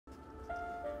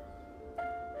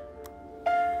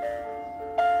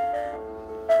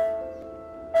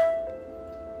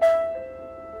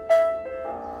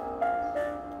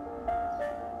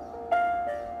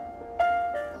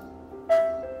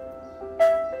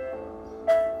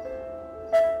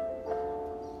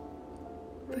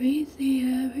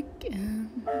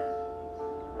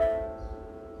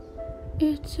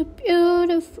It's a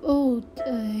beautiful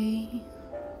day.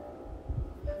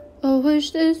 I wish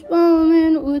this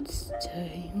moment would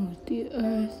stay with the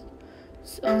earth.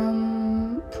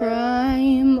 Some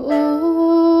primal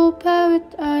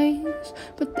paradise.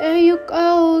 But there you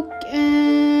go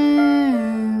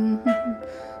again,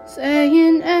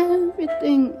 saying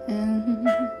everything ends,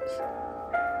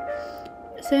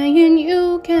 saying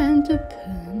you can't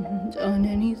depend on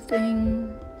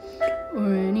anything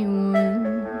or anyone.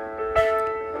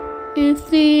 If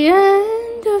the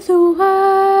end of the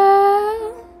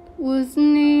world was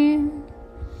near,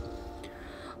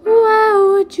 where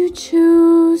would you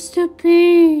choose to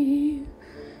be?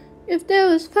 If there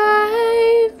was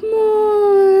 5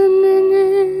 more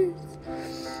minutes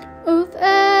of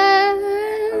air,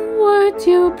 would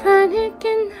you panic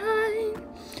and hide,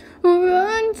 or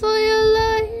run for your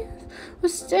life, or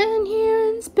stand here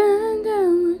and spend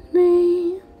them with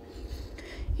me?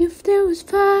 If there was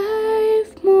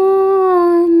 5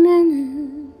 more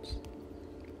minutes,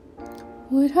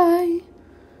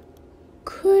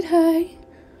 could I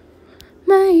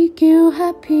make you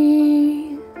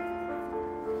happy?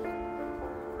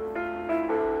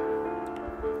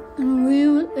 And we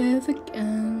will live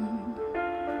again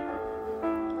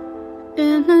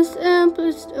in the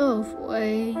simplest of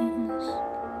ways,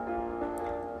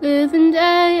 living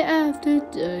day after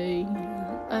day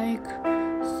like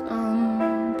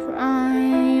some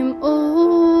primal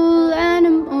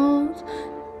animals.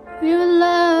 We will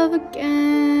love again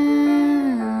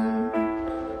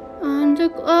under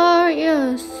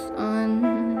glorious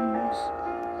suns,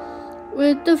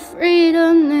 with the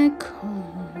freedom that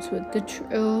comes with the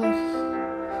truth.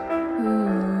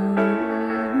 Ooh.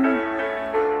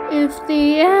 If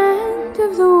the end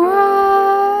of the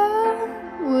world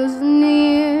was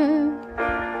near,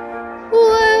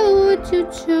 where would you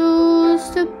choose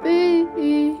to be?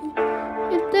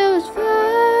 If there was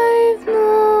 5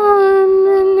 more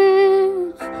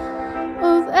minutes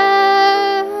of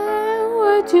air,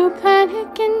 would you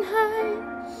panic and hide,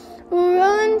 or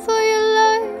run for your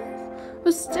life,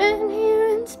 or stand here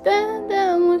and spend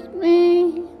them with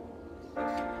me?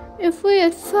 If we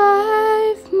had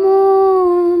 5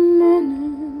 more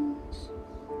minutes,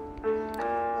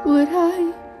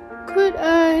 could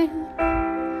I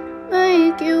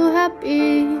make you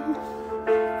happy?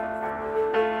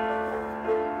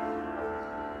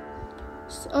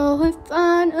 So it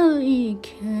finally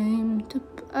came to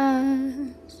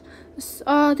pass. I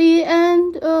saw the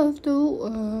end of the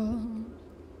world,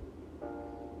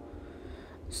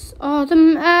 saw the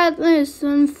madness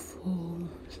unfold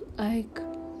like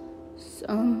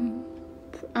some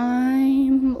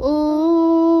primal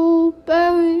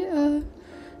barrier,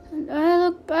 and I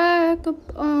look back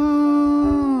upon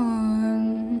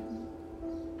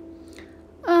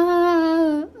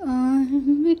Armageddon,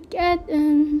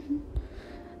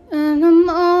 and a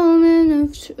moment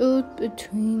of truth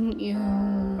between you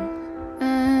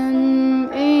and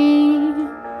me.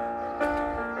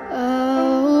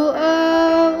 Oh,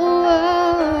 oh, oh,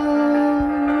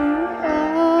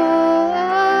 oh.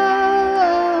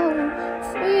 If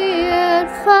we had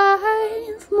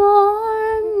 5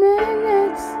 more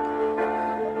minutes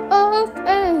of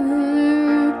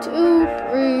air to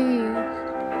breathe,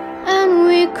 and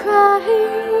we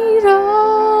cried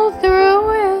all through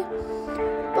it,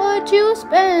 but you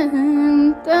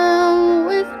spent them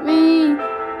with me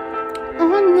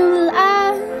on the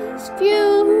last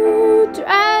few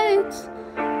drops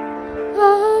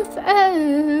of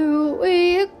air.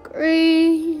 We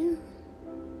agree,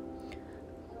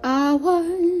 I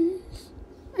was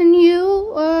and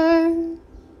you were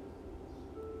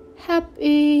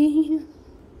happy.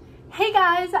 Hey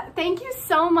guys, thank you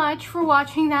so much for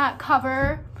watching that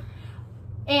cover.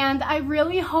 And I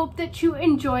really hope that you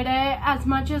enjoyed it as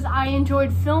much as I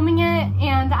enjoyed filming it.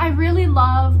 And I really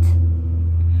loved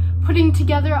putting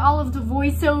together all of the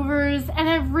voiceovers, and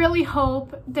I really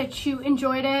hope that you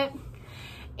enjoyed it.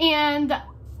 And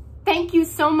thank you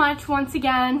so much once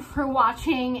again for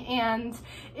watching. And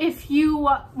if you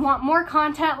want more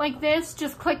content like this,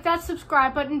 just click that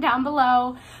subscribe button down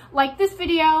below, like this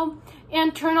video,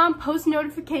 and turn on post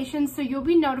notifications so you'll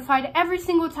be notified every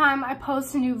single time I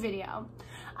post a new video.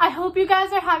 I hope you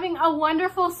guys are having a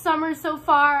wonderful summer so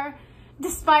far,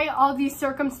 despite all these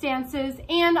circumstances,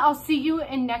 and I'll see you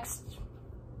in next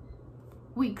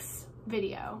week's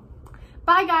video.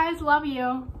 Bye guys, love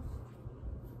you.